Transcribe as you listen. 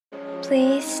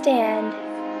Please stand.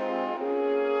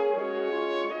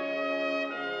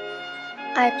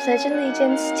 I pledge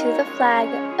allegiance to the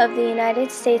flag of the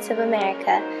United States of America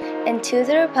and to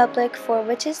the republic for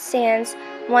which it stands,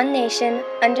 one nation,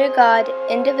 under God,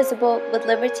 indivisible, with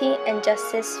liberty and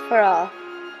justice for all.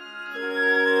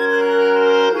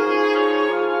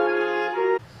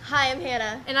 Hi, I'm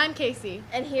Hannah. And I'm Casey.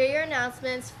 And here are your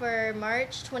announcements for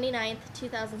March 29th,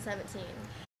 2017.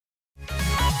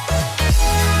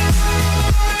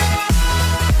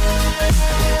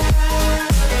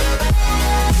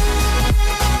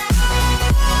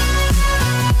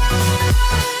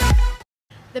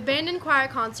 The band and choir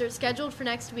concert scheduled for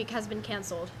next week has been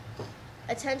canceled.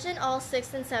 Attention all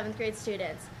 6th and 7th grade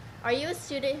students. Are you a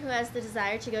student who has the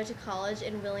desire to go to college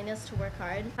and willingness to work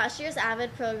hard? Pasteur's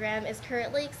AVID program is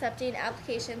currently accepting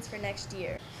applications for next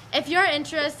year. If you're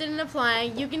interested in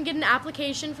applying, you can get an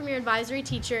application from your advisory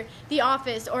teacher, the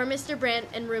office, or Mr. Brandt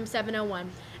in room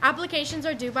 701. Applications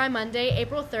are due by Monday,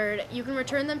 April 3rd. You can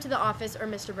return them to the office or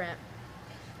Mr. Brandt.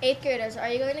 8th graders, are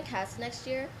you going to CAST next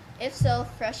year? If so,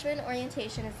 freshman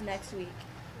orientation is next week.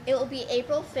 It will be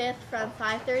April 5th from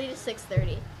 5:30 to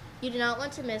 6:30. You do not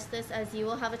want to miss this, as you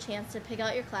will have a chance to pick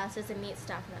out your classes and meet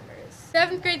staff members.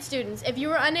 7th grade students, if you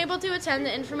were unable to attend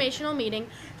the informational meeting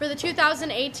for the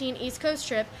 2018 East Coast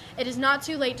trip, it is not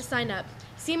too late to sign up.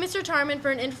 See Mr. Tarman for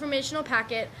an informational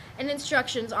packet and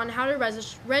instructions on how to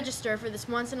register for this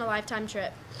once-in-a-lifetime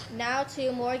trip. Now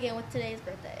to Morgan with today's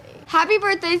birthday. Happy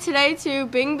birthday today to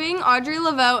Bing Bing, Audrey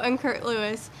Lavelle, and Kurt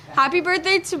Lewis. Happy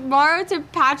birthday tomorrow to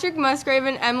Patrick Musgrave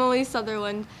and Emily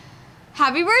Sutherland.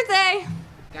 Happy birthday!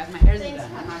 Guys, my hair's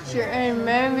done. I'm not sure. And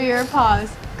remember your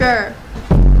pause. Grr.